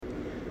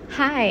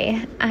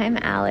Hi, I'm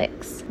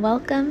Alex.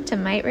 Welcome to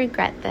Might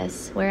Regret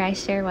This, where I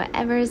share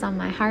whatever is on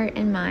my heart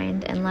and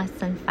mind in less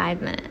than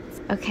 5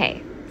 minutes.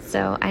 Okay,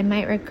 so I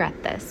might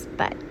regret this,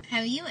 but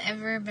have you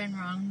ever been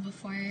wrong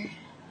before?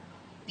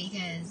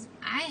 Because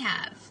I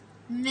have,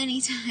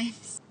 many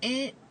times.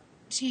 It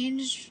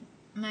changed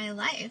my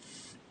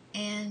life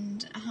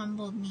and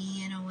humbled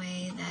me in a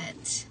way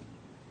that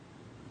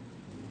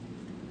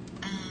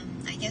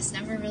I guess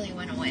never really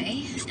went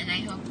away, and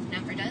I hope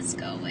never does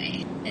go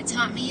away. It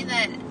taught me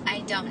that I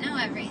don't know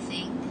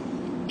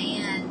everything,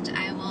 and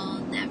I will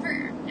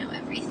never know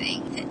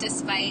everything,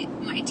 despite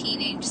my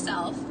teenage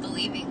self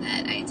believing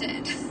that I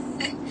did.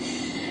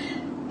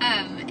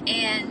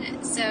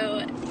 And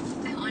so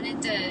I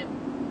wanted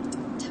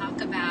to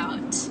talk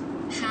about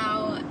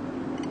how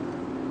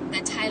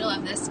the title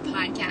of this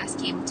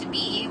podcast came to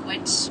be,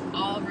 which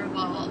all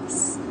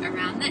revolves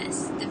around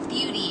this, the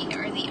beauty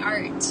or the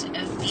art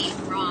of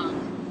being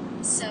wrong.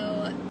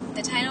 So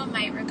the title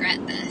Might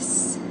Regret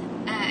This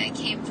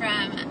came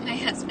from my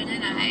husband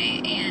and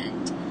I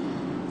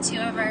and two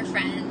of our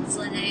friends,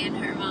 Lene and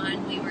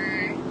Herman. We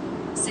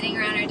were sitting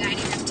around our dining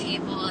room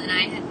table, and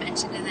I had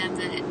mentioned to them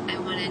that I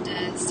wanted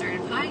to start a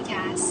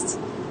podcast,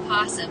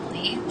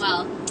 possibly.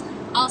 Well,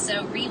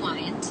 also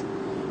rewind.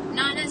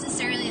 Not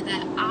necessarily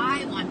that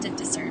I wanted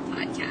to start a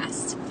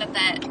podcast, but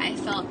that I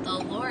felt the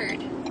Lord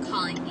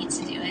calling me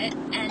to do it.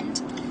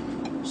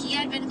 And He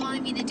had been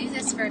calling me to do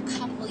this for a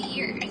couple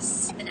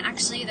years. And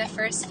actually, the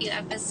first few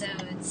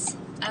episodes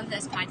of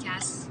this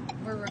podcast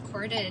were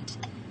recorded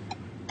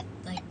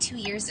like 2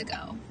 years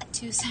ago,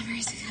 2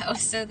 summers ago.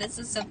 So this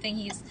is something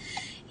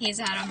He's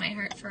had on my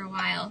heart for a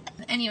while.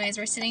 Anyways,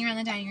 we're sitting around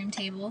the dining room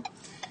table,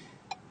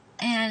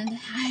 and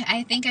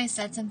I think I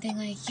said something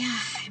like, yeah,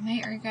 I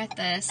might regret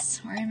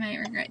this, or I might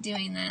regret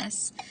doing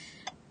this,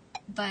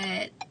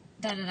 but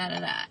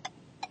da-da-da-da-da.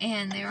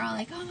 And they were all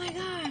like, oh my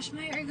gosh,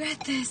 might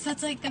regret this.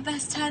 That's like the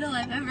best title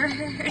I've ever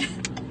heard.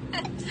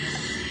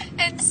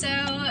 And so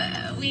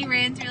we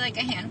ran through like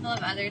a handful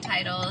of other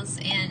titles,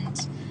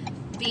 and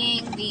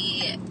being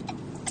the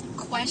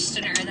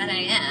questioner that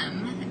I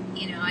am,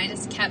 I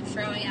just kept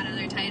throwing out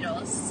other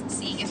titles,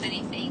 seeing if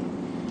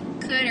anything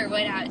could or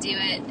would outdo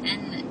it,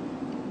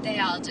 and they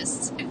all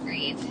just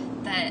agreed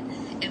that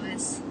it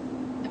was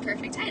a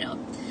perfect title.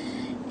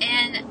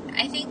 And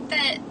I think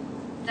that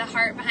the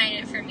heart behind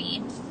it for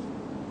me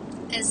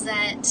is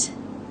that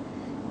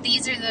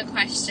these are the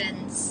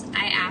questions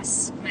I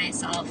ask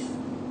myself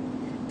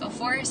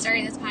before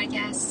starting this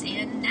podcast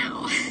and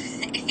now.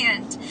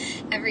 And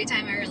every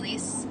time I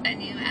release a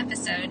new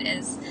episode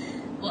is,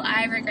 will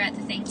I regret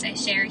the things I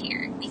share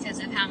here because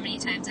of how many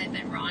times I've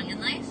been wrong in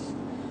life?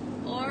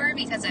 Or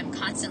because I'm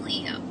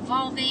constantly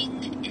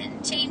evolving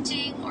and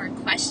changing or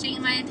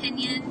questioning my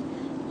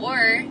opinion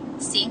or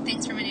seeing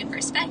things from a new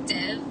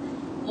perspective,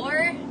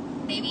 or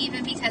maybe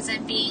even because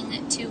I'm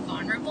being too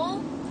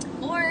vulnerable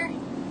or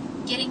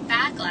getting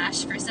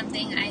backlash for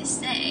something I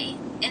say.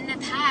 In the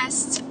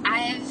past,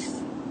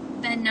 I've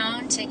been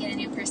known to get a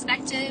new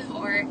perspective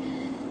or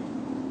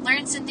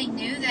learn something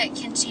new that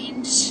can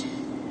change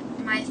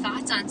my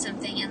thoughts on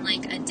something in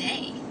like a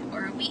day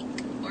or a week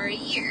or a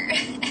year.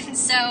 And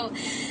so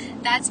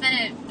that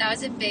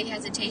was a big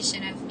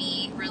hesitation of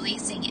me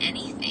releasing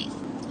anything.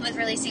 With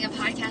releasing a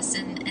podcast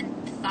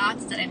and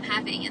thoughts that I'm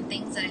having and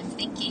things that I'm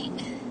thinking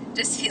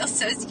just feels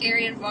so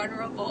scary and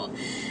vulnerable,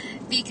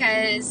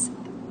 because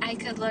I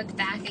could look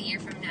back a year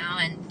from now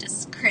and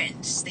just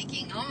cringe,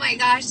 thinking, oh my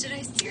gosh, did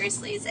I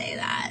seriously say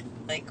that?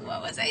 Like,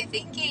 what was I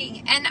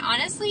thinking? And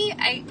honestly,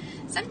 I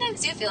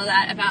sometimes do feel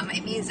that about my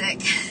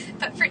music,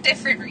 but for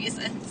different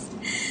reasons.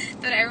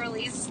 That I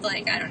released,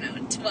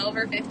 12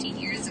 or 15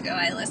 years ago,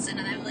 I listen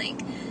and I'm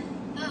like,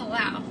 oh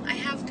wow, I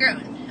have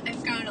grown.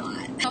 I've grown a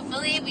lot.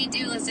 Hopefully we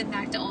do listen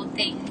back to old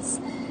things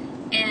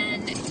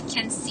and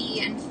can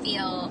see and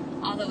feel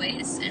all the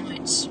ways in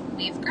which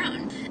we've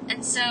grown.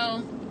 And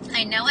so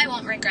I know I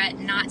won't regret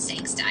not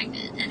staying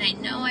stagnant, and I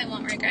know I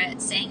won't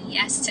regret saying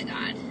yes to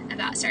God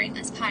about starting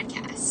this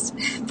podcast,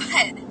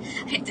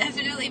 but I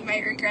definitely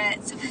might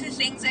regret some of the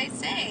things I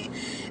say,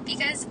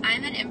 because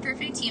I'm an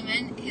imperfect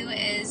human who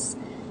is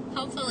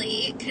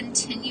hopefully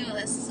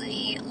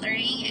continuously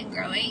learning and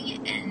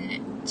growing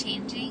and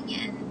changing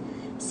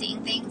and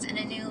seeing things in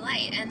a new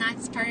light, and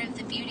that's part of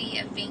the beauty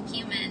of being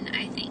human,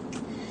 I think.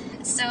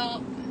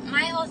 So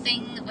my whole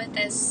thing with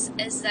this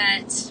is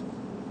that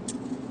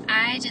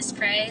I just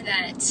pray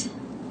that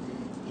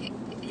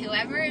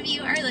whoever of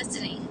you are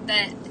listening,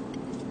 that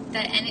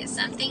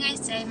something I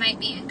say might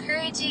be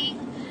encouraging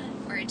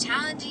or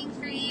challenging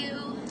for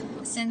you.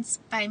 Since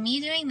by me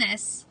doing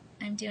this,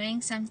 I'm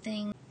doing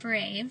something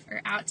brave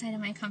or outside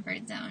of my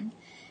comfort zone,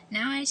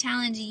 now I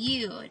challenge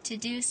you to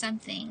do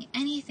something,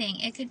 anything.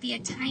 It could be a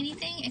tiny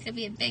thing, it could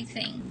be a big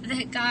thing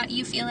that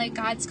you feel like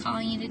God's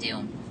calling you to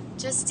do.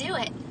 Just do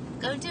it.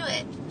 Go do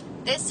it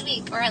this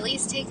week, or at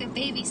least take a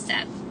baby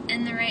step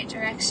in the right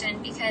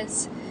direction,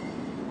 because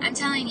I'm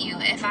telling you,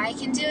 if I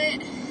can do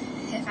it,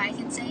 if I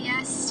can say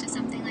yes to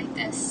something like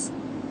this,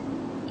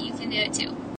 you can do it too.